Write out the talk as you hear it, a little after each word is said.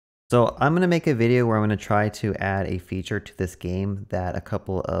So I'm going to make a video where I'm going to try to add a feature to this game that a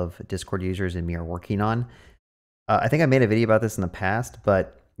couple of Discord users and me are working on. I think I made a video about this in the past,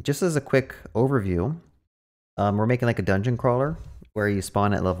 but just as a quick overview, we're making like a dungeon crawler where you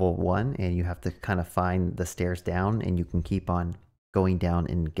spawn at level 1 and you have to kind of find the stairs down, and you can keep on going down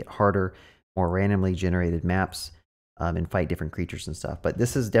and get harder, more randomly generated maps. And fight different creatures and stuff. But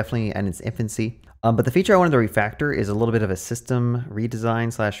this is definitely in its infancy. But the feature I wanted to refactor is a little bit of a system redesign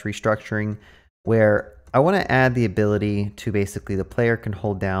 / restructuring, where I want to add the ability to basically the player can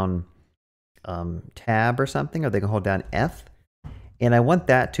hold down tab or something, or they can hold down F. And I want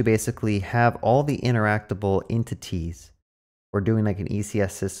that to basically have all the interactable entities. We're doing like an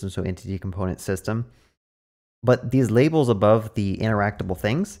ECS system, so entity component system. But these labels above the interactable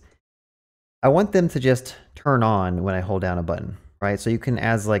things, I want them to just turn on when I hold down a button, right? So you can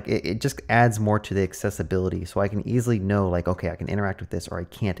add like, it just adds more to the accessibility. So I can easily know like, okay, I can interact with this or I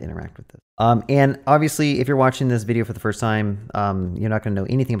can't interact with this. And obviously if you're watching this video for the first time, you're not gonna know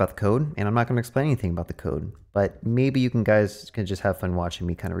anything about the code, and I'm not gonna explain anything about the code, but maybe you guys can just have fun watching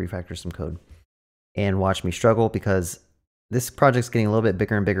me kind of refactor some code and watch me struggle, because this project's getting a little bit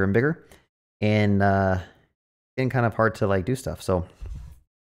bigger and bigger and bigger, and getting kind of hard to like do stuff. So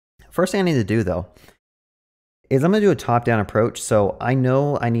first thing I need to do though is I'm going to do a top-down approach. So I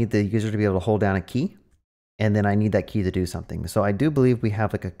know I need the user to be able to hold down a key, and then I need that key to do something. So I do believe we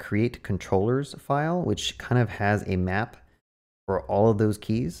have like a create controllers file, which kind of has a map for all of those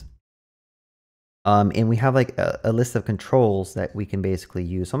keys. And we have like a list of controls that we can basically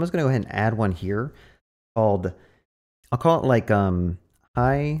use. So I'm just going to go ahead and add one here called, I'll call it like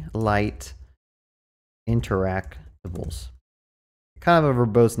highlight interactables. Kind of a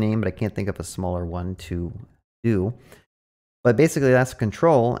verbose name, but I can't think of a smaller one to do. But basically that's a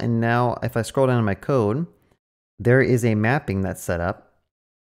control. And now if I scroll down in my code, there is a mapping that's set up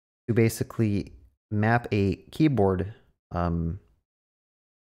to basically map a keyboard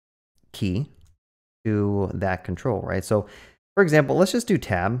key to that control, right? So for example, let's just do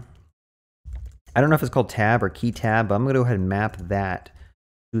tab. I don't know if it's called tab or key tab, but I'm going to go ahead and map that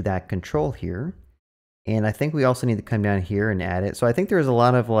to that control here. And I think we also need to come down here and add it. So I think there's a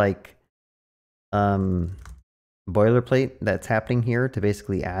lot of like boilerplate that's happening here to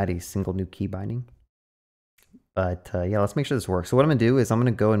basically add a single new key binding. But yeah, let's make sure this works. So what I'm going to do is I'm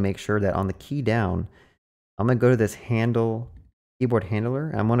going to go and make sure that on the key down, I'm going to go to this handle, keyboard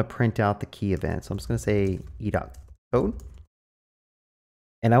handler, and I'm going to print out the key event. So I'm just going to say e.code.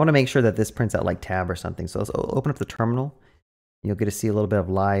 And I want to make sure that this prints out like tab or something. So let's open up the terminal. You'll get to see a little bit of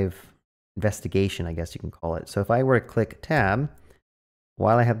live investigation, I guess you can call it. So if I were to click tab,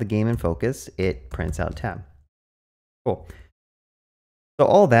 while I have the game in focus, it prints out tab. Cool. So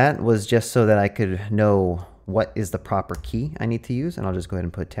all that was just so that I could know what is the proper key I need to use, and I'll just go ahead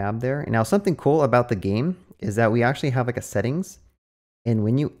and put tab there. And now something cool about the game is that we actually have like a settings, and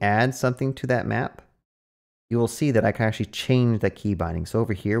when you add something to that map, you will see that I can actually change that key binding. So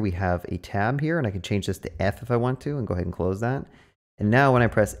over here we have a tab here, and I can change this to F if I want to, and go ahead and close that. And now when I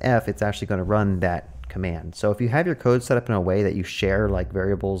press F, it's actually going to run that command. So if you have your code set up in a way that you share like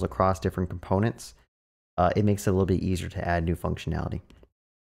variables across different components, it makes it a little bit easier to add new functionality.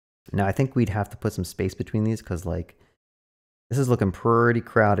 Now I think we'd have to put some space between these, because like this is looking pretty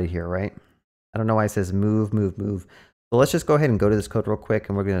crowded here, right? I don't know why it says move, move, move. So let's just go ahead and go to this code real quick,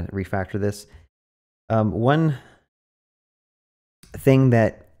 and we're going to refactor this. One thing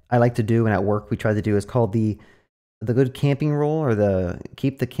that I like to do, and at work we try to do, is called the good camping rule, or the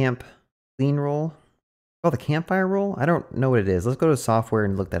keep the camp clean rule. Oh, the campfire rule? I don't know what it is. Let's go to software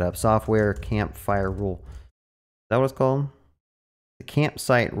and look that up. Software campfire rule. Is that what it's called? The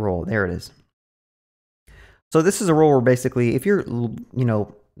campsite rule. There it is. So this is a rule where basically if you're,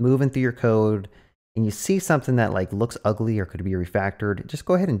 moving through your code and you see something that like looks ugly or could be refactored, just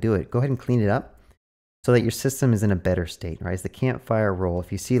go ahead and do it. Go ahead and clean it up so that your system is in a better state, right? It's the campfire rule.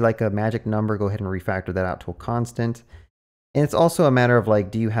 If you see like a magic number, go ahead and refactor that out to a constant. And it's also a matter of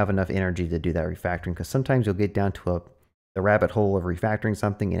like, do you have enough energy to do that refactoring? Because sometimes you'll get down to the rabbit hole of refactoring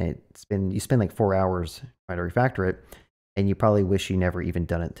something, and you spend like 4 hours trying to refactor it, and you probably wish you never even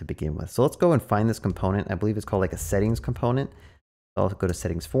done it to begin with. So let's go and find this component. I believe it's called like a settings component. So I'll go to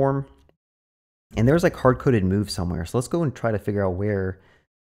settings form, and there's like hard-coded move somewhere. So let's go and try to figure out where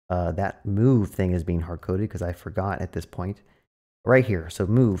that move thing is being hard-coded, because I forgot at this point. Right here, so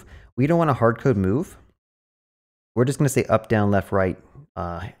move. We don't want to hard-code move. We're just going to say up, down, left, right,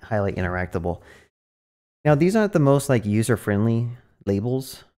 highlight interactable. Now these aren't the most like user-friendly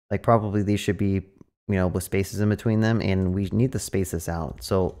labels. Like probably these should be, with spaces in between them, and we need to space this out.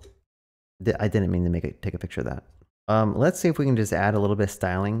 So I didn't mean to take a picture of that. Let's see if we can just add a little bit of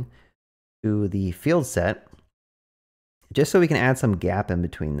styling to the field set, just so we can add some gap in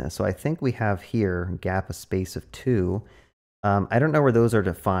between this. So I think we have here gap a space of 2. I don't know where those are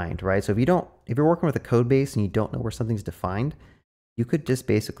defined, right? So if you're working with a code base and you don't know where something's defined, you could just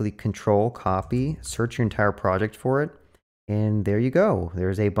basically control copy, search your entire project for it, and there you go.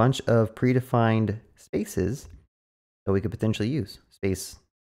 There's a bunch of predefined spaces that we could potentially use. Space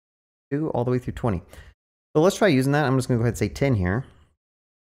 2 all the way through 20. So let's try using that. I'm just going to go ahead and say 10 here.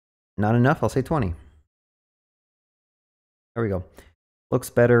 Not enough, I'll say 20. There we go. Looks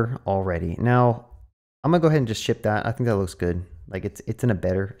better already. Now, I'm going to go ahead and just ship that. I think that looks good. Like it's in a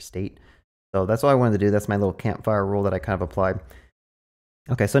better state. So that's all I wanted to do. That's my little campfire rule that I kind of applied.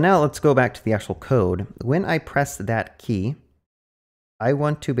 Okay, so now let's go back to the actual code. When I press that key, I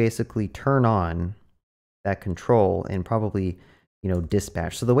want to basically turn on that control and probably,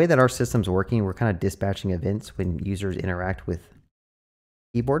 dispatch. So the way that our system's working, we're kind of dispatching events when users interact with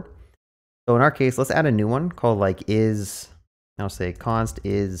keyboard. So in our case, let's add a new one called like I'll say const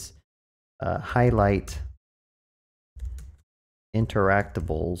is highlight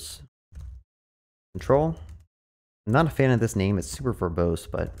interactables control. I'm not a fan of this name. It's super verbose,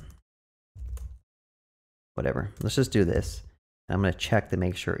 but whatever. Let's just do this. I'm going to check to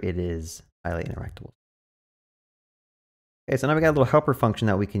make sure it is highlight interactables. Okay, so now we got a little helper function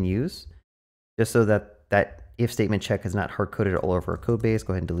that we can use just so that that if statement check is not hard-coded all over our code base.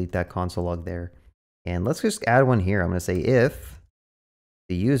 Go ahead and delete that console log there. And let's just add one here. I'm going to say if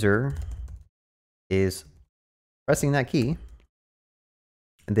the user is pressing that key,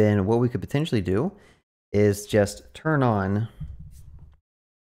 and then what we could potentially do is just turn on,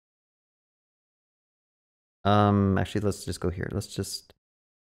 actually, let's just go here. Let's just,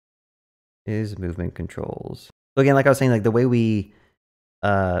 is movement controls. So again, like I was saying, like the way we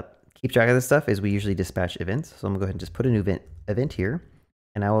keep track of this stuff is we usually dispatch events. So I'm gonna go ahead and just put a new event here,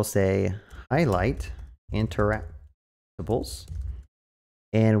 and I will say highlight interactables.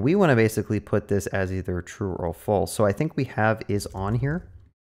 And we want to basically put this as either true or false. So I think we have is on here,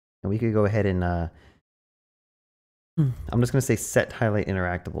 and we could go ahead and I'm just going to say set highlight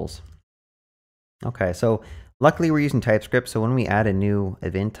interactables. Okay, so luckily we're using TypeScript. So when we add a new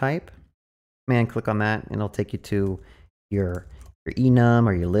event type, click on that, and it'll take you to your enum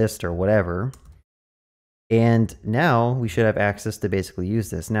or your list or whatever. And now we should have access to basically use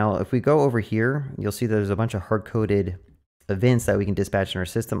this. Now, if we go over here, you'll see there's a bunch of hard-coded events that we can dispatch in our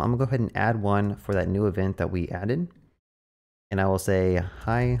system. I'm gonna go ahead and add one for that new event that we added. And I will say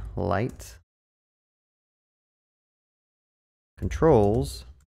highlight controls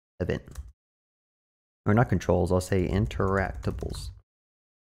event. Or not controls, I'll say interactables.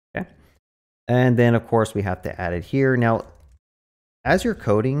 Okay. And then of course we have to add it here. Now, as you're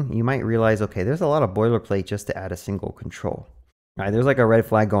coding, you might realize, okay, there's a lot of boilerplate just to add a single control. All right, there's like a red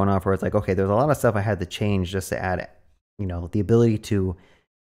flag going off where it's like, okay, there's a lot of stuff I had to change just to add, the ability to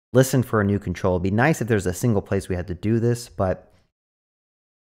listen for a new control. It'd be nice if there's a single place we had to do this, but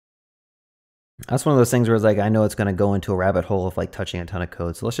that's one of those things where it's like, I know it's going to go into a rabbit hole of like touching a ton of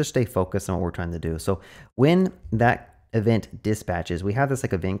code. So let's just stay focused on what we're trying to do. So when that event dispatches, we have this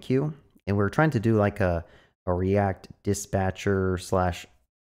like event queue, and we're trying to do like a React dispatcher slash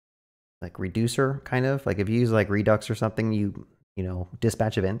like reducer kind of. Like if you use like Redux or something, you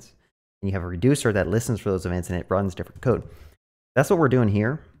dispatch events, and you have a reducer that listens for those events and it runs different code. That's what we're doing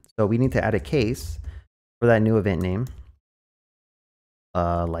here. So we need to add a case for that new event name.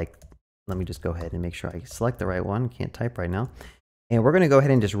 Let me just go ahead and make sure I select the right one. Can't type right now. And we're going to go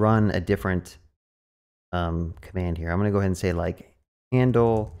ahead and just run a different command here. I'm going to go ahead and say like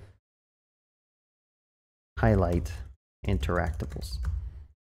handle highlight interactables.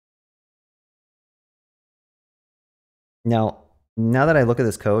 Now that I look at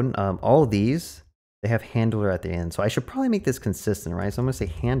this code, all of these, they have handler at the end. So I should probably make this consistent, right? So I'm going to say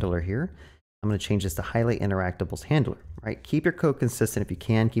handler here. I'm going to change this to highlight interactables handler, right? Keep your code consistent if you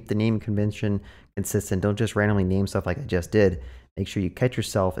can. Keep the name convention consistent. Don't just randomly name stuff like I just did. Make sure you catch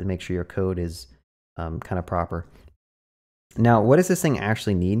yourself and make sure your code is kind of proper. Now, what does this thing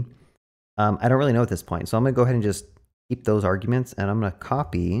actually need? I don't really know at this point. So I'm going to go ahead and just keep those arguments, and I'm going to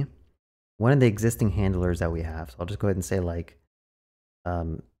copy one of the existing handlers that we have. So I'll just go ahead and say like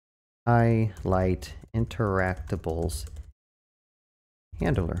highlight interactables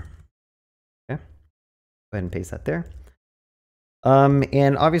handler. Okay, go ahead and paste that there.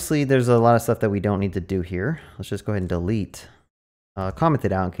 And obviously there's a lot of stuff that we don't need to do here. Let's just go ahead and delete, comment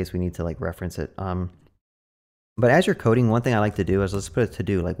it out in case we need to like reference it. But as you're coding, one thing I like to do is let's put a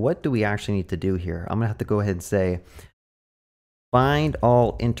to-do. Like, what do we actually need to do here? I'm gonna have to go ahead and say find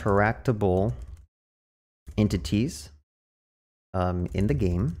all interactable entities in the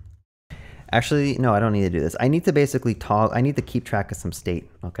game. Actually, no, I don't need to do this. I need to basically I need to keep track of some state,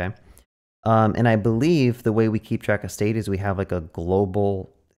 okay? And I believe the way we keep track of state is we have like a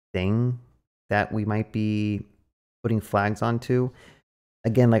global thing that we might be putting flags onto.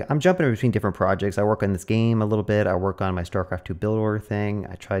 Again, like I'm jumping between different projects. I work on this game a little bit. I work on my StarCraft 2 build order thing.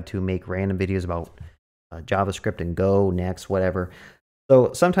 I try to make random videos about JavaScript and Go, Next, whatever.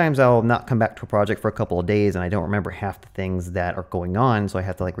 So sometimes I'll not come back to a project for a couple of days and I don't remember half the things that are going on. So I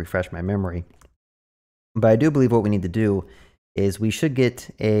have to like refresh my memory. But I do believe what we need to do is we should get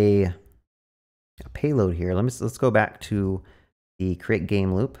a payload here. Let's go back to the create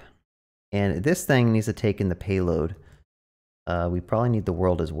game loop. And this thing needs to take in the payload. We probably need the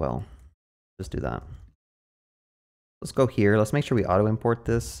world as well. Just do that. Let's go here. Let's make sure we auto import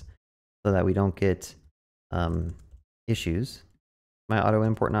this so that we don't get issues. My auto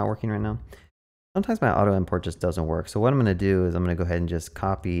import not working right now? Sometimes my auto import just doesn't work. So what I'm going to do is I'm going to go ahead and just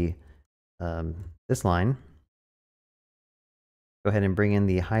copy this line. Go ahead and bring in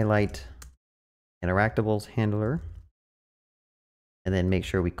the highlight interactables handler. And then make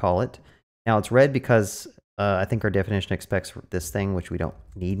sure we call it. Now it's red because I think our definition expects this thing, which we don't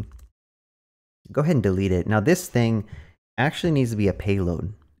need. Go ahead and delete it. Now this thing actually needs to be a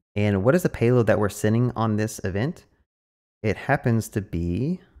payload. And what is the payload that we're sending on this event? It happens to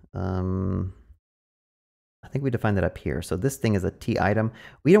be, I think we defined that up here. So this thing is a T item.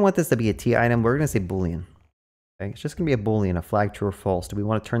 We don't want this to be a T item. We're going to say Boolean. Okay, it's just going to be a Boolean, a flag true or false. Do we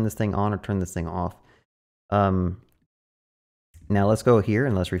want to turn this thing on or turn this thing off? Now let's go here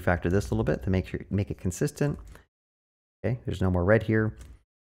and let's refactor this a little bit to make it consistent. Okay, there's no more red here.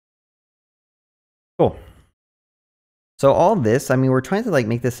 Cool. So all this, I mean, we're trying to like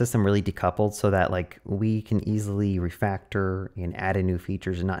make this system really decoupled so that like we can easily refactor and add in new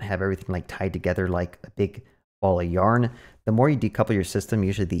features and not have everything like tied together like a big ball of yarn. The more you decouple your system,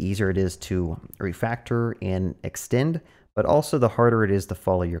 usually the easier it is to refactor and extend, but also the harder it is to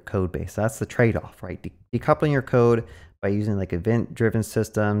follow your code base. That's the trade-off, right? Decoupling your code by using like event-driven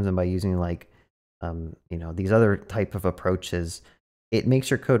systems and by using like, you know, these other type of approaches, it makes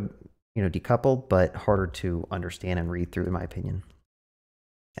your code, you know, decoupled, but harder to understand and read through, in my opinion.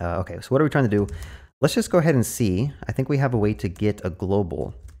 Okay, so what are we trying to do? Let's just go ahead and see. I think we have a way to get a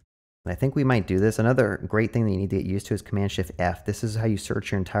global. And I think we might do this. Another great thing that you need to get used to is Command-Shift-F. This is how you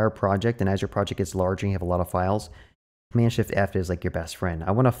search your entire project. And as your project gets larger and you have a lot of files, Command-Shift-F is like your best friend. I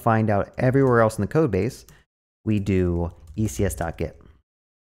want to find out everywhere else in the code base. We do ecs.git.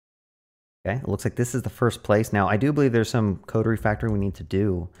 Okay, it looks like this is the first place. Now, I do believe there's some code refactoring we need to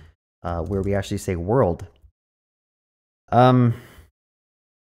do where we actually say world. Okay,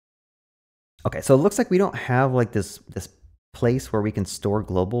 so it looks like we don't have like this place where we can store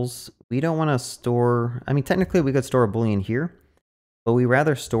globals. We don't want to store, I mean, technically we could store a Boolean here, but we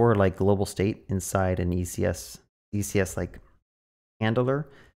rather store like global state inside an ECS like handler.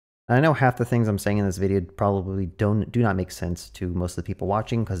 I know half the things I'm saying in this video probably do not make sense to most of the people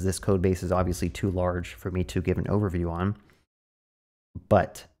watching because this code base is obviously too large for me to give an overview on.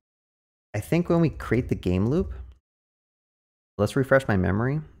 But I think when we create the game loop, let's refresh my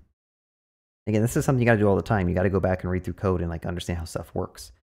memory. Again, this is something you got to do all the time. You got to go back and read through code and like understand how stuff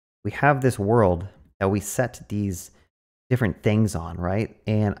works. We have this world that we set these different things on, right?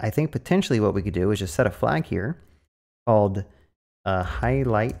 And I think potentially what we could do is just set a flag here called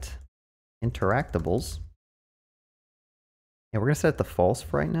highlight interactables. And we're going to set it to false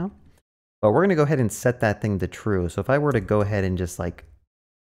for right now. But we're going to go ahead and set that thing to true. So if I were to go ahead and just like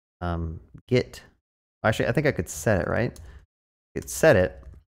actually, I think I could set it, right? I could set it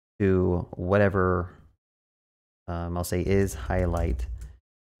to whatever I'll say is highlight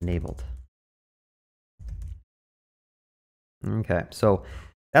enabled. Okay, so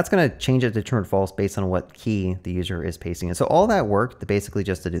that's going to change it to true or false based on what key the user is pasting in. So all that worked basically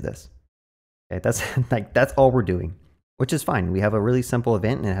just to do this. Okay, that's like that's all we're doing, which is fine. We have a really simple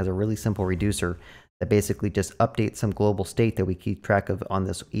event and it has a really simple reducer that basically just updates some global state that we keep track of on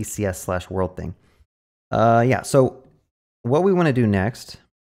this ECS/world thing. Yeah, so what we want to do next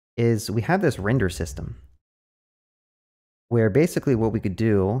is we have this render system where basically what we could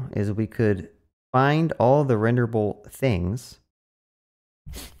do is we could find all the renderable things.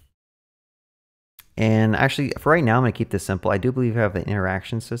 And actually, for right now, I'm going to keep this simple. I do believe we have the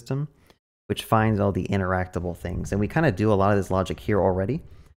interaction system, which finds all the interactable things. And we kind of do a lot of this logic here already.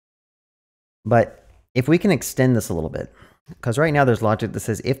 But if we can extend this a little bit, because right now there's logic that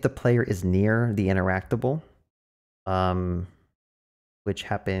says if the player is near the interactable, which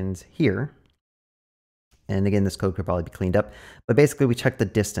happens here, And again, this code could probably be cleaned up. But basically, we check the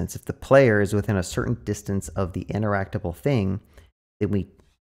distance. If the player is within a certain distance of the interactable thing, then we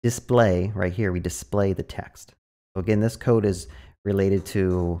display, right here, we display the text. So again, this code is related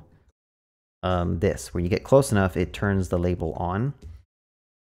to this. When you get close enough, it turns the label on.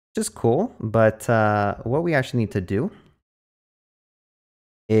 Which is cool, but what we actually need to do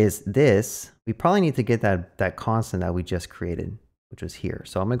is this. We probably need to get that constant that we just created, which was here.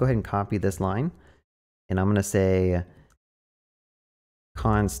 So I'm going to go ahead and copy this line. And I'm going to say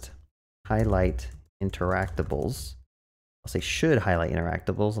const highlight interactables. I'll say should highlight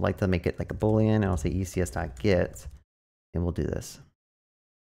interactables. I like to make it like a boolean, and I'll say ecs.get, and we'll do this.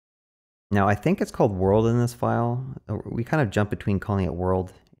 Now I think it's called world in this file. We kind of jump between calling it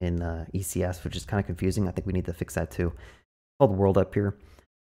world in ECS, which is kind of confusing. I think we need to fix that too. It's called world up here.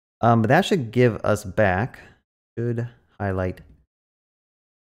 But that should give us back should highlight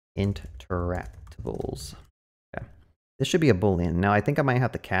interactables. Okay. This should be a boolean. Now I think I might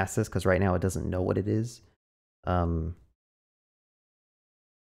have to cast this because right now it doesn't know what it is. I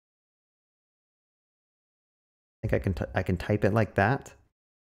think I can type it like that.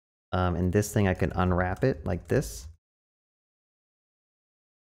 And this thing I can unwrap it like this.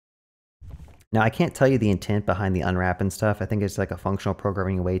 Now I can't tell you the intent behind the unwrap and stuff. I think it's like a functional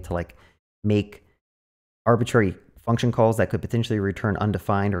programming way to like make arbitrary function calls that could potentially return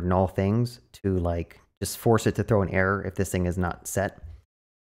undefined or null things to like just force it to throw an error if this thing is not set.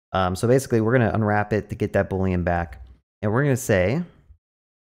 So basically we're going to unwrap it to get that boolean back. And we're going to say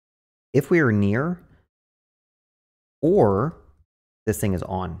if we are near or this thing is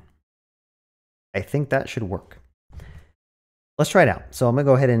on. I think that should work. Let's try it out. So I'm going to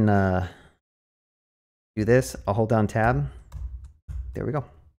go ahead and do this. I'll hold down tab. There we go.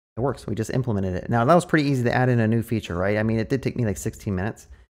 It works. We just implemented it. Now that was pretty easy to add in a new feature, right? I mean, it did take me like 16 minutes.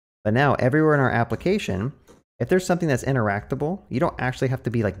 But now everywhere in our application, if there's something that's interactable, you don't actually have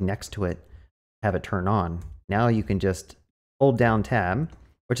to be like next to it, have it turn on. Now you can just hold down tab,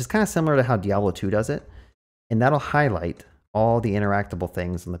 which is kind of similar to how Diablo 2 does it. And that'll highlight all the interactable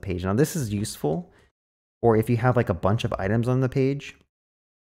things on the page. Now this is useful for if you have like a bunch of items on the page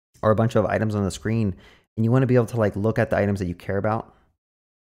or a bunch of items on the screen and you want to be able to like look at the items that you care about,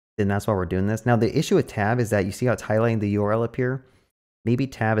 then that's why we're doing this. Now the issue with tab is that you see how it's highlighting the URL up here. Maybe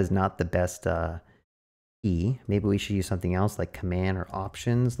tab is not the best key. Maybe we should use something else like command or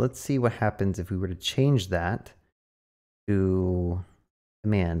options. Let's see what happens if we were to change that to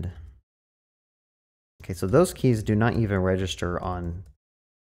command. Okay, so those keys do not even register on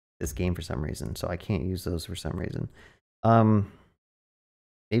this game for some reason, so I can't use those for some reason.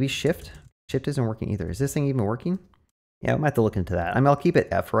 Maybe shift? Shift isn't working either. Is this thing even working? Yeah, I might have to look into that. I mean, I'll keep it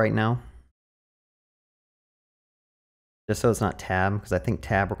F right now. Just so it's not tab, because I think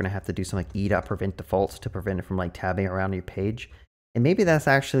tab, we're going to have to do some like e.prevent defaults to prevent it from like tabbing around your page. And maybe that's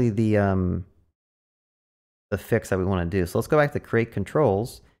actually the fix that we want to do. So let's go back to create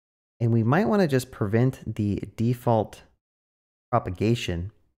controls. And we might want to just prevent the default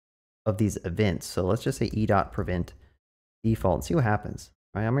propagation of these events. So let's just say e.prevent default and see what happens.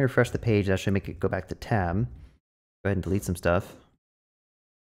 All right, I'm going to refresh the page. That should make it go back to tab. Go ahead and delete some stuff.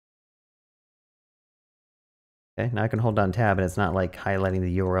 Okay, now I can hold down tab and it's not like highlighting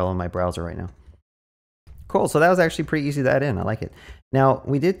the URL in my browser right now. Cool, so that was actually pretty easy to add in. I like it. Now,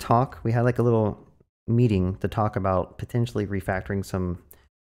 we did talk. We had like a little meeting to talk about potentially refactoring some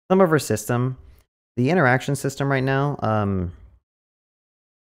of our system. The interaction system right now,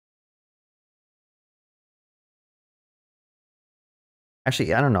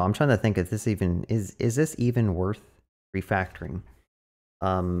 actually, I don't know. I'm trying to think if this even is this even worth refactoring?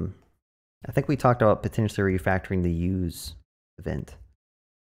 I think we talked about potentially refactoring the use event.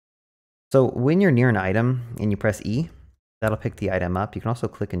 So when you're near an item and you press E, that'll pick the item up. You can also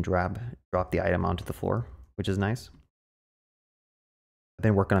click and drop the item onto the floor, which is nice. I've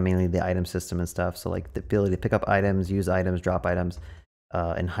been working on mainly the item system and stuff. So like the ability to pick up items, use items, drop items,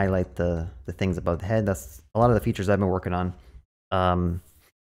 and highlight the things above the head. That's a lot of the features I've been working on.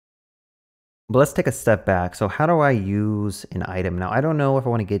 But let's take a step back. So how do I use an item? Now, I don't know if I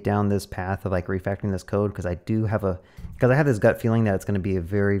want to get down this path of like refactoring this code because I have this gut feeling that it's going to be a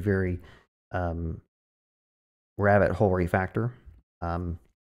very, very rabbit hole refactor.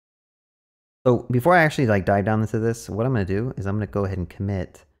 So before I actually like dive down into this, what I'm going to do is I'm going to go ahead and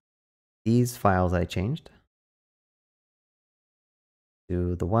commit these files that I changed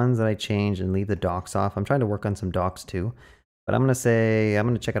to the ones that I changed and leave the docs off. I'm trying to work on some docs too, but I'm going to say, I'm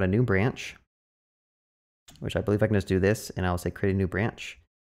going to check out a new branch, which I believe I can just do this and I'll say create a new branch.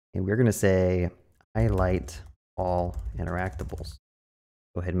 And we're going to say highlight all interactables.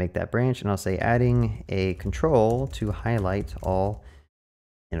 Go ahead and make that branch, and I'll say adding a control to highlight all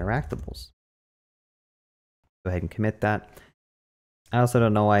interactables. Go ahead and commit that. I also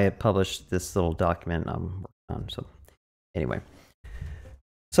don't know why I published this little document I'm working on. So anyway.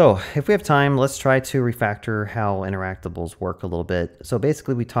 So if we have time, let's try to refactor how interactables work a little bit. So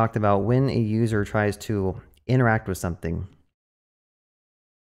basically we talked about when a user tries to interact with something,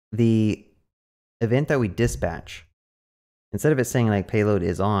 the event that we dispatch, instead of it saying like payload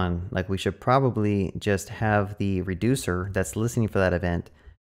is on, like we should probably just have the reducer that's listening for that event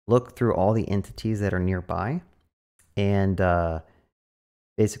look through all the entities that are nearby and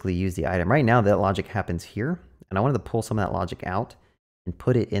basically use the item. Right now that logic happens here, and I wanted to pull some of that logic out and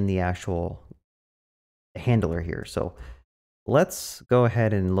put it in the actual handler here. So let's go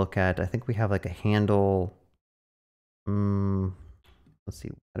ahead and look at, I think we have like a handle. Let's see,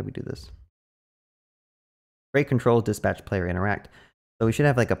 how do we do this? Rate controls, dispatch, player interact. So we should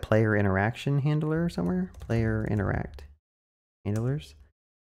have like a player interaction handler somewhere. Player interact handlers.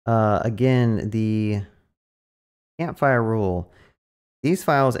 Again, the campfire rule. These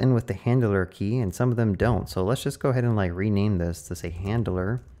files end with the handler key and some of them don't. So let's just go ahead and like rename this to say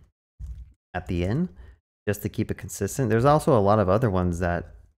handler at the end, just to keep it consistent. There's also a lot of other ones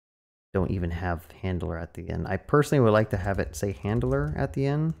that don't even have handler at the end. I personally would like to have it say handler at the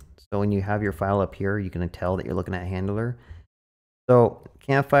end. So when you have your file up here, you can tell that you're looking at handler. So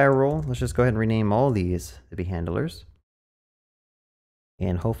campfire rule, let's just go ahead and rename all these to be handlers.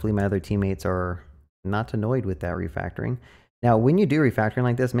 And hopefully my other teammates are not annoyed with that refactoring. Now, when you do refactoring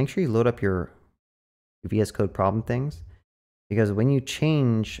like this, make sure you load up your VS Code problem things, because when you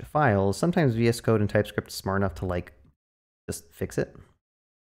change files, sometimes VS Code and TypeScript is smart enough to like just fix it.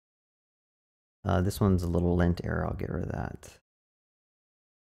 This one's a little lint error. I'll get rid of that.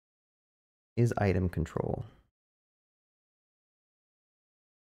 Is item control.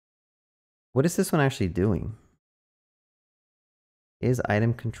 What is this one actually doing? Is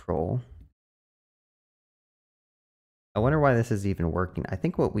item control. I wonder why this is even working. I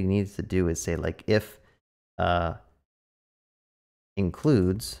think what we need to do is say like if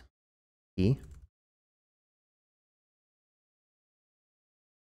includes key.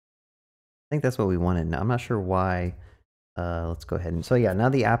 I think that's what we wanted. Now I'm not sure why. Let's go ahead and, so yeah, now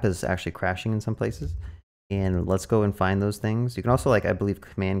the app is actually crashing in some places. And let's go and find those things. You can also, like, I believe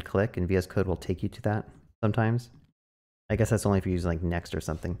command click and VS Code will take you to that sometimes. I guess that's only if you use like next or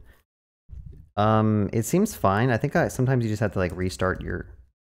something. It seems fine. I think sometimes you just have to like restart your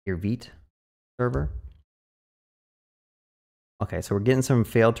Vite server. Okay, so we're getting some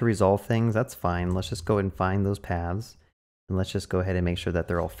failed to resolve things. That's fine. Let's just go and find those paths, and let's just go ahead and make sure that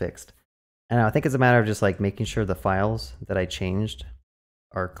they're all fixed. And I think it's a matter of just like making sure the files that I changed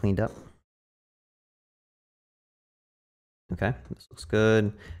are cleaned up. Okay, this looks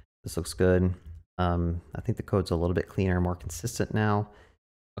good. This looks good. I think the code's a little bit cleaner, more consistent now.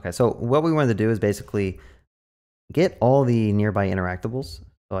 Okay, so what we wanted to do is basically get all the nearby interactables.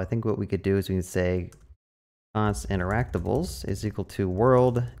 So I think what we could do is we could say const interactables is equal to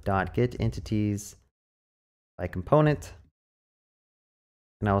world.get entities by component.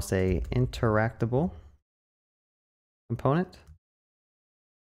 And I'll say interactable component.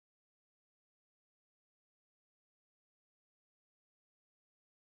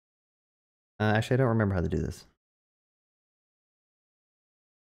 Actually, I don't remember how to do this.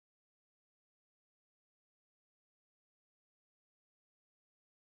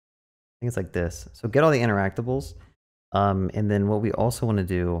 I think it's like this. So get all the interactables. And then what we also want to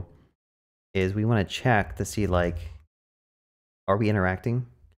do is we want to check to see like, are we interacting?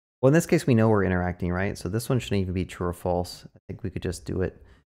 Well, in this case, we know we're interacting, right? So this one shouldn't even be true or false. I think we could just do it.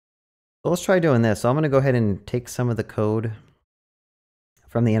 So let's try doing this. So I'm going to go ahead and take some of the code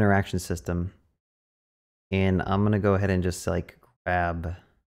from the interaction system. And I'm going to go ahead and just like grab,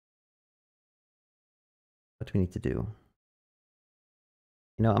 what do we need to do?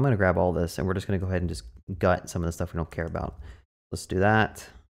 You know, I'm going to grab all this and we're just going to go ahead and just gut some of the stuff we don't care about. Let's do that.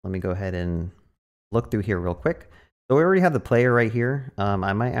 Let me go ahead and look through here real quick. So we already have the player right here.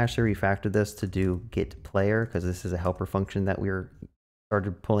 I might actually refactor this to do get player because this is a helper function that we're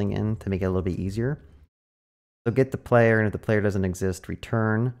started pulling in to make it a little bit easier. So get the player, and if the player doesn't exist,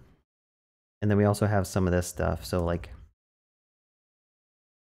 return. And then we also have some of this stuff. So like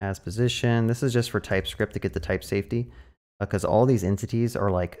as position, this is just for TypeScript to get the type safety because all these entities are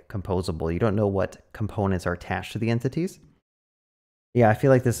like composable. You don't know what components are attached to the entities. Yeah, I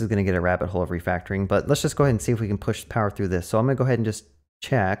feel like this is going to get a rabbit hole of refactoring, but let's just go ahead and see if we can push power through this. So I'm going to go ahead and just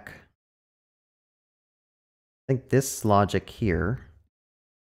check. I think this logic here,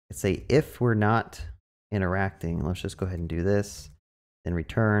 let's say if we're not interacting, let's just go ahead and do this. then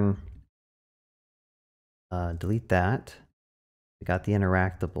return, delete that. We got the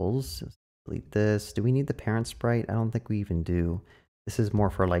interactables. Delete this. Do we need the parent sprite? I don't think we even do. This is more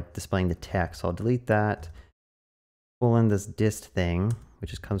for like displaying the text. So I'll delete that. Pull in this dist thing, which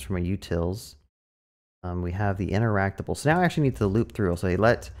just comes from a utils. We have the interactable. So now I actually need to loop through. So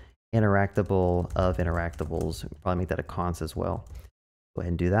let interactable of interactables. Probably make that a const as well. Go ahead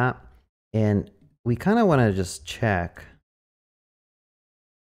and do that. And we kind of want to just check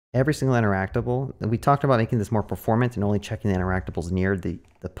every single interactable. We talked about making this more performant and only checking the interactables near the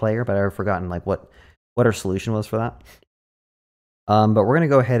player, but I've forgotten like what our solution was for that. But we're going to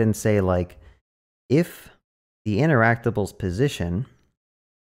go ahead and say like, if the interactable's position,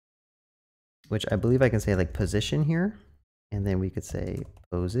 which I believe I can say like position here, and then we could say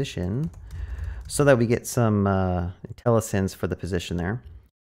position, so that we get some IntelliSense for the position there.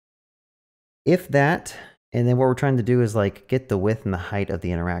 If that, and then what we're trying to do is like get the width and the height of the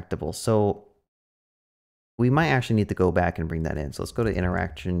interactable. So we might actually need to go back and bring that in. So let's go to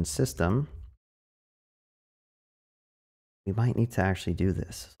interaction system. We might need to actually do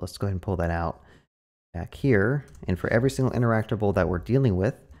this. So let's go ahead and pull that out back here. And for every single interactable that we're dealing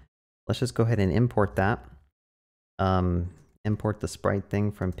with, let's just go ahead and import that. Import the sprite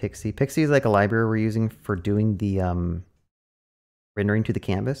thing from Pixie. Pixie is like a library we're using for doing the rendering to the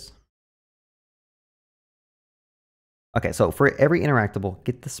canvas. Okay, so for every interactable,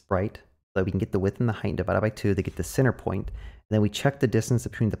 get the sprite so that we can get the width and the height divided by 2 to get the center point. And then we check the distance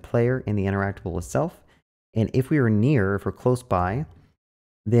between the player and the interactable itself. And if we are near, if we're close by,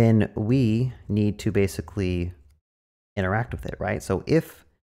 then we need to basically interact with it, right? So if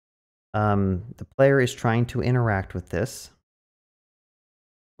the player is trying to interact with this,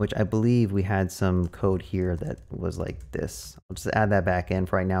 which I believe we had some code here that was like this. I'll just add that back in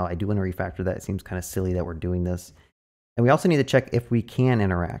for right now. I do want to refactor that. It seems kind of silly that we're doing this. And we also need to check if we can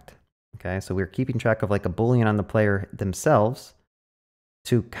interact. Okay, so we're keeping track of like a boolean on the player themselves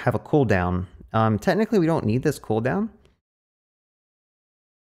to have a cooldown. Technically, we don't need this cooldown.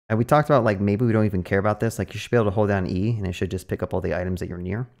 And we talked about like maybe we don't even care about this. Like you should be able to hold down E and it should just pick up all the items that you're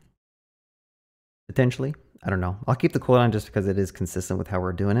near. Potentially. I don't know. I'll keep the cooldown just because it is consistent with how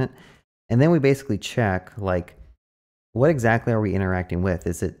we're doing it. And then we basically check like what exactly are we interacting with?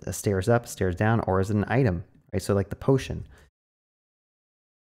 Is it a stairs up, stairs down, or is it an item? Right? So like the potion.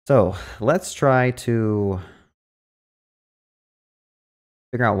 So let's try to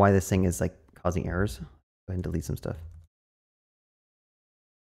figure out why this thing is like causing errors. Go ahead and delete some stuff.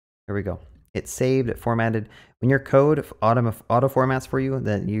 There we go. It's saved, it formatted. When your code auto formats for you,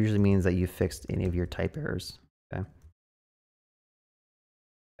 that usually means that you fixed any of your type errors. Okay.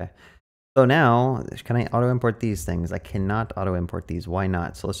 Okay. So now, can I auto import these things? I cannot auto import these. Why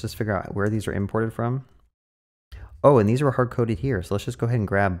not? So let's just figure out where these are imported from. Oh, and these are hard coded here. So let's just go ahead and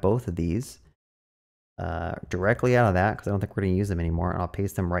grab both of these directly out of that because I don't think we're going to use them anymore. And I'll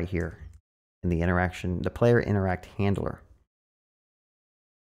paste them right here in the interaction, the player interact handler.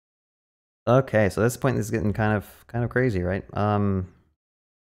 Okay, so at this point, this is getting kind of crazy, right? For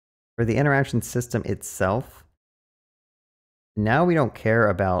the interaction system itself, now we don't care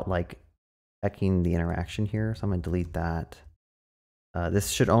about like checking the interaction here, so I'm gonna delete that.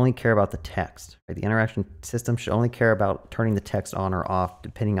 This should only care about the text. Right? The interaction system should only care about turning the text on or off,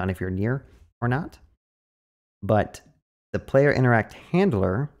 depending on if you're near or not. But the player interact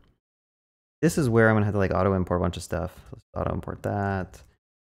handler, this is where I'm gonna have to like auto import a bunch of stuff. Let's auto import that.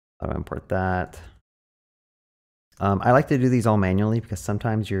 Auto import that. I like to do these all manually because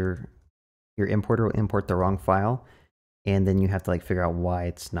sometimes your importer will import the wrong file, and then you have to like figure out why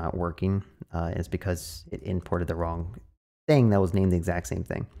it's not working. It's because it imported the wrong thing that was named the exact same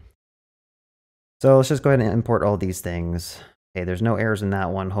thing. So let's just go ahead and import all these things. Okay, there's no errors in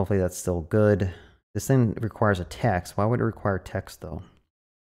that one. Hopefully that's still good. This thing requires a text. Why would it require text though?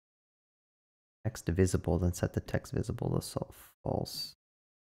 Text visible, then set the text visible to false.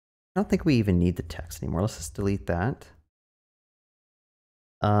 I don't think we even need the text anymore. Let's just delete that.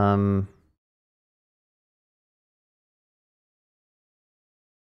 You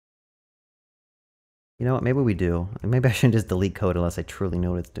know what? Maybe we do. Maybe I shouldn't just delete code unless I truly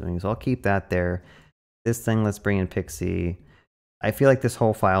know what it's doing. So I'll keep that there. This thing, let's bring in Pixie. I feel like this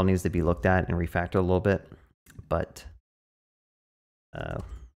whole file needs to be looked at and refactored a little bit. But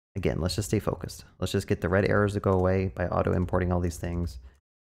again, let's just stay focused. Let's just get the red errors to go away by auto importing all these things.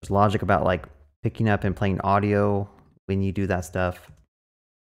 There's logic about like picking up and playing audio when you do that stuff.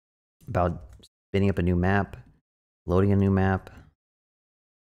 About spinning up a new map, loading a new map.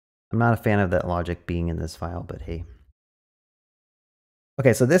 I'm not a fan of that logic being in this file, but hey.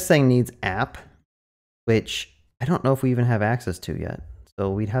 Okay, so this thing needs app, which I don't know if we even have access to yet.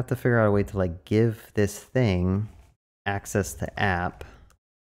 So we'd have to figure out a way to like give this thing access to app,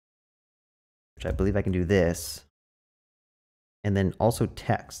 which I believe I can do this. And then also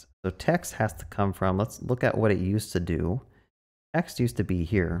text. So text has to come from, let's look at what it used to do. Text used to be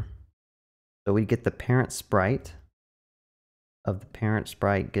here. So we get the parent sprite. Of the parent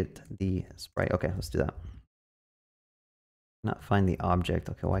sprite, get the sprite. Okay, let's do that. Not find the object.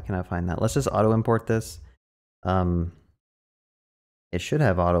 Okay, why can't I find that? Let's just auto import this. It should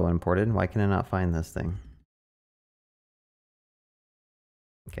have auto imported. Why can I not find this thing?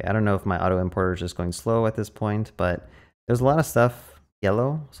 Okay, I don't know if my auto importer is just going slow at this point, but there's a lot of stuff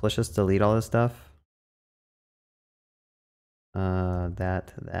yellow. So let's just delete all this stuff.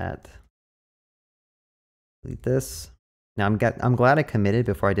 That. Delete this. Now I'm glad I committed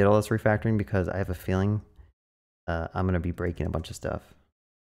before I did all this refactoring because I have a feeling I'm going to be breaking a bunch of stuff.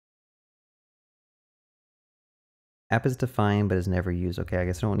 App is defined but is never used. Okay, I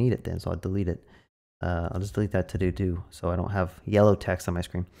guess I don't need it then, so I'll delete it. I'll just delete that to-do too, so I don't have yellow text on my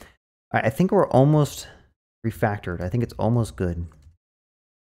screen. All right, I think we're almost refactored. I think it's almost good.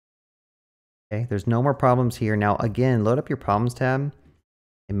 Okay, there's no more problems here. Now, again, load up your problems tab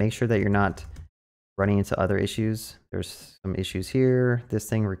and make sure that you're not running into other issues. There's some issues here. This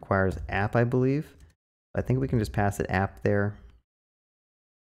thing requires app, I believe. I think we can just pass it app there.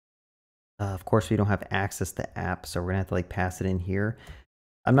 Of course, we don't have access to app, so we're gonna have to like pass it in here.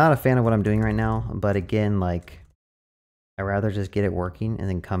 I'm not a fan of what I'm doing right now, but again, like, I'd rather just get it working and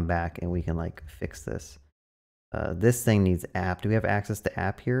then come back and we can like fix this. This thing needs app. Do we have access to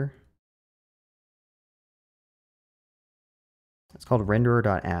app here? It's called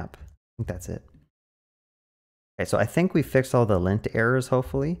renderer.app. I think that's it. Okay, so I think we fixed all the lint errors,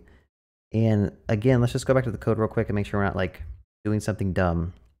 hopefully. And again, let's just go back to the code real quick and make sure we're not like doing something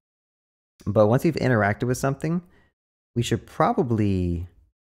dumb. But once you've interacted with something, we should probably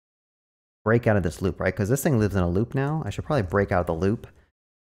break out of this loop, right? Because this thing lives in a loop now. I should probably break out of the loop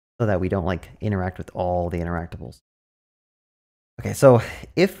so that we don't like interact with all the interactables. Okay, so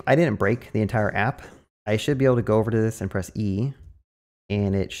if I didn't break the entire app, I should be able to go over to this and press E,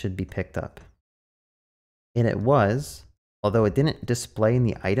 and it should be picked up. And it was, although it didn't display in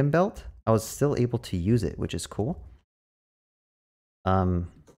the item belt, I was still able to use it, which is cool. So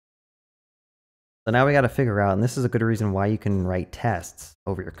now we got to figure out, and this is a good reason why you can write tests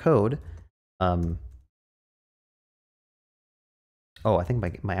over your code. Oh, I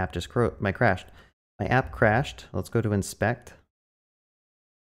think my app just crashed. My app crashed. Let's go to inspect.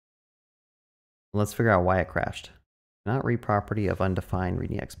 Let's figure out why it crashed. Not read property of undefined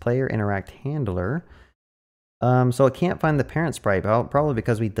reading player interact handler. So it can't find the parent sprite, probably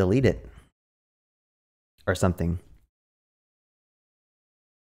because we delete it or something.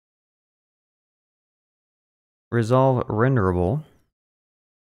 Resolve renderable.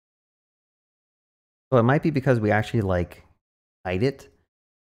 So it might be because we actually like hide it.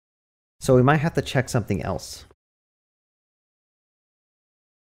 So we might have to check something else.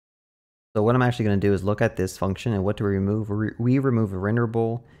 So what I'm actually going to do is look at this function and what do we remove? We remove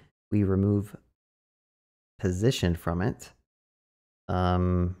renderable. We remove position from it.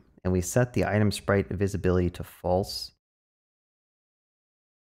 And we set the item sprite visibility to false.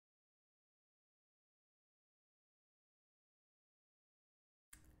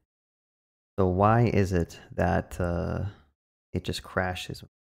 So why is it that it just crashes?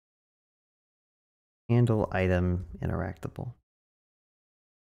 Handle item interactable.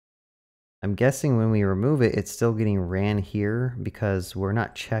 I'm guessing when we remove it, it's still getting ran here because we're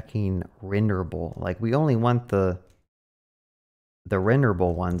not checking renderable. Like we only want the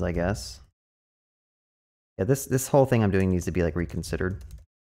renderable ones, I guess. Yeah, this whole thing I'm doing needs to be like reconsidered.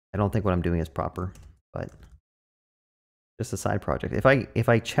 I don't think what I'm doing is proper, but just a side project. If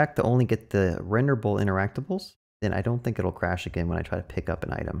I check to only get the renderable interactables, then I don't think it'll crash again when I try to pick up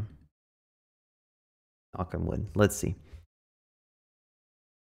an item. Knock on wood. Let's see.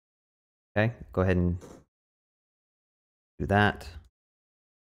 Okay, go ahead and do that.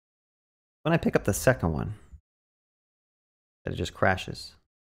 When I pick up the second one, it just crashes.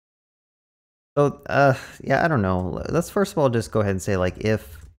 So, yeah, I don't know. Let's first of all just go ahead and say, like,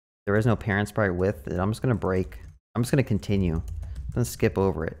 if there is no parent sprite with, then I'm just going to break. I'm just going to continue. I'm going to skip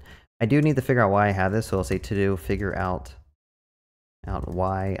over it. I do need to figure out why I have this, so I'll say to do, figure out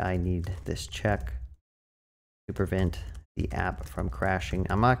why I need this check to prevent the app from crashing.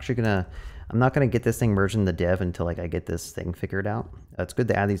 I'm not gonna get this thing merged in the dev until like I get this thing figured out. It's good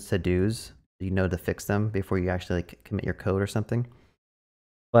to add these to-dos, so you know to fix them before you actually like commit your code or something.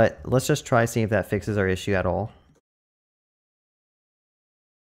 But let's just try seeing if that fixes our issue at all.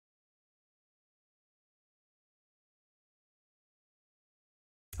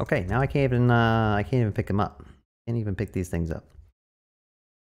 Okay, now I can't even pick them up. Can't even pick these things up.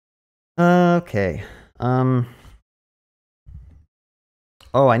 Okay. Oh,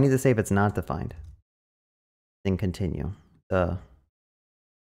 I need to say if it's not defined. Then continue. All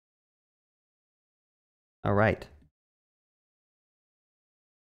right.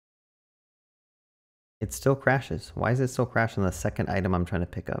 It still crashes. Why is it still crashing the second item I'm trying to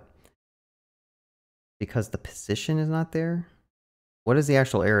pick up? Because the position is not there? What is the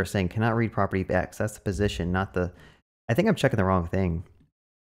actual error saying? Cannot read property X. That's the position, not the... I think I'm checking the wrong thing.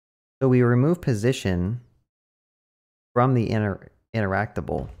 So we remove position from the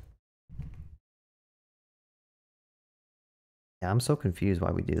interactable. Yeah, I'm so confused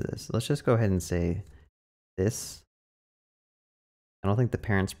why we do this. Let's just go ahead and say this. I don't think the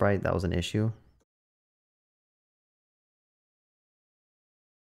parent sprite, that was an issue.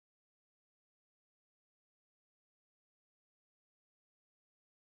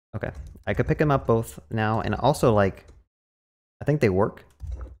 Okay, I could pick them up both now, and also, like, I think they work.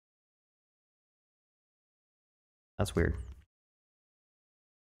 That's weird.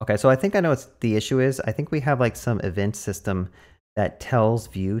 Okay, so I think I know what the issue is. I think we have like some event system that tells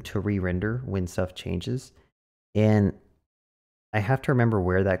Vue to re-render when stuff changes. And I have to remember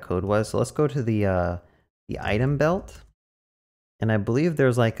where that code was. So let's go to the item belt. And I believe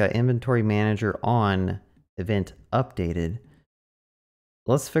there's like an inventory manager on event updated.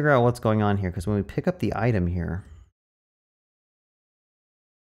 Let's figure out what's going on here, because when we pick up the item here,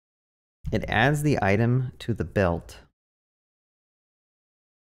 it adds the item to the belt.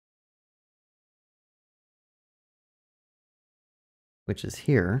 Which is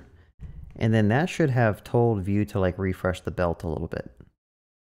here. And then that should have told Vue to like refresh the belt a little bit.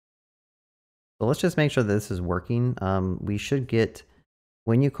 So let's just make sure that this is working. We should get,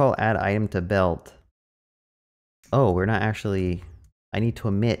 when you call add item to belt, oh, we're not actually, I need to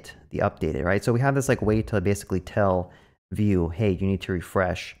omit the updated, right? So we have this like way to basically tell Vue, hey, you need to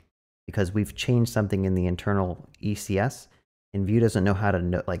refresh because we've changed something in the internal ECS and Vue doesn't know how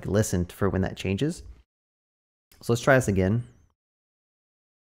to like listen for when that changes. So let's try this again.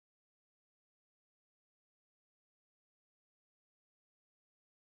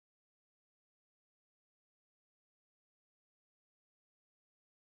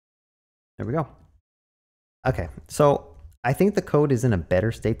 There we go. Okay, so I think the code is in a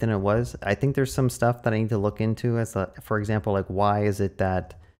better state than it was. I think there's some stuff that I need to look into as for example, like why is it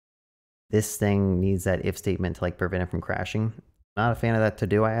that this thing needs that if statement to like prevent it from crashing? Not a fan of that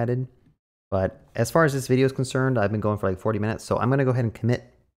to-do I added. But as far as this video is concerned, I've been going for like 40 minutes. So I'm going to go ahead and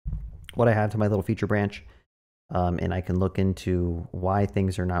commit what I have to my little feature branch. And I can look into why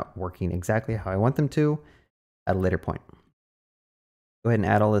things are not working exactly how I want them to at a later point. Go ahead and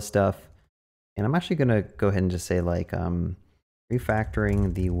add all this stuff. And I'm actually going to go ahead and just say like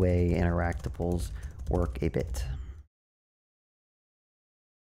refactoring the way interactables work a bit.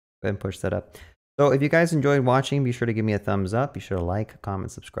 Go ahead and push that up. So if you guys enjoyed watching, be sure to give me a thumbs up. Be sure to like,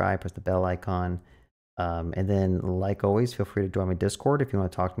 comment, subscribe, press the bell icon. And then, like always, feel free to join my Discord if you want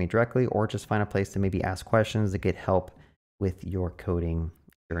to talk to me directly, or just find a place to maybe ask questions to get help with your coding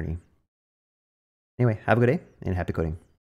journey. Anyway, have a good day and happy coding.